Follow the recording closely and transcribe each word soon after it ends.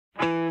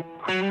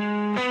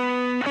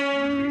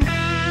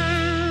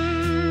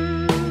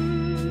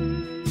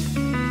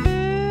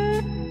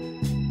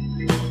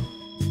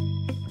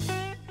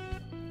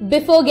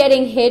Before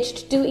getting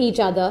hitched to each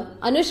other,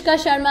 Anushka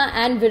Sharma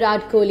and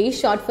Virat Kohli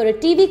shot for a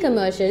TV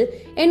commercial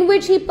in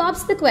which he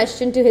pops the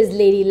question to his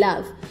lady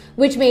love,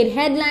 which made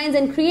headlines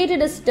and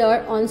created a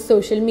stir on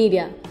social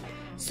media.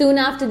 Soon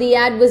after the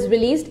ad was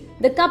released,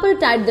 the couple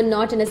tied the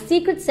knot in a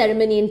secret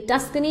ceremony in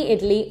Tuscany,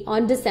 Italy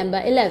on December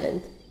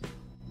 11th.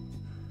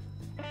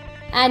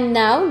 And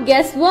now,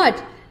 guess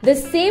what? The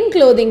same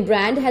clothing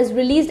brand has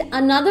released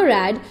another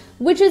ad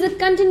which is a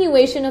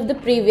continuation of the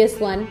previous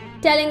one,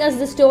 telling us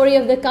the story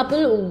of the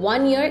couple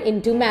 1 year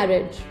into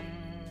marriage.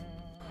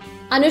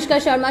 Anushka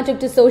Sharma took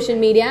to social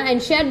media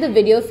and shared the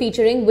video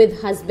featuring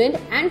with husband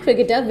and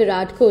cricketer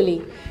Virat Kohli.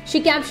 She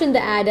captioned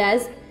the ad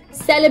as,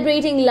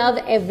 "Celebrating love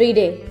every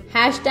day.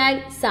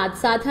 #Saath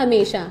Saath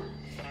Hamesha."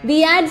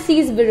 The ad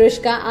sees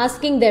Virushka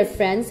asking their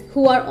friends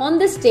who are on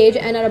the stage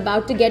and are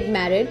about to get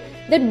married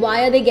that why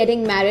are they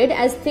getting married,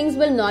 as things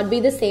will not be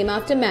the same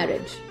after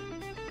marriage.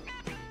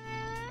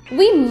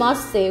 We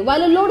must say,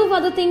 while a lot of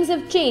other things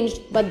have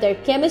changed, but their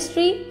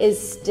chemistry is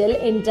still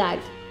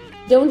intact.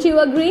 Don't you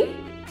agree?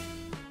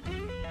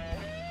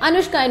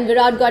 Anushka and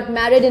Virat got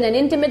married in an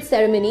intimate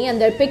ceremony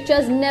and their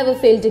pictures never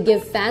fail to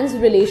give fans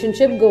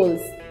relationship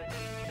goals.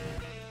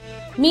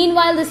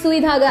 Meanwhile, the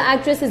Sui Dhaga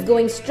actress is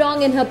going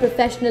strong in her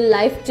professional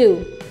life too.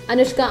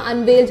 Anushka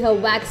unveiled her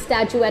wax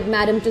statue at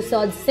Madame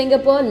Tussauds,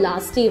 Singapore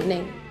last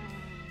evening.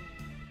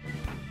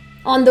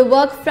 On the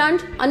work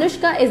front,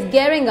 Anushka is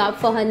gearing up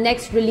for her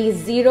next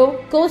release Zero,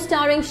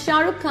 co-starring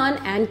Shah Rukh Khan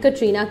and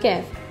Katrina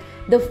Kaif.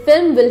 The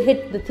film will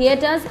hit the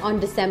theatres on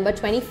December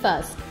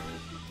 21st.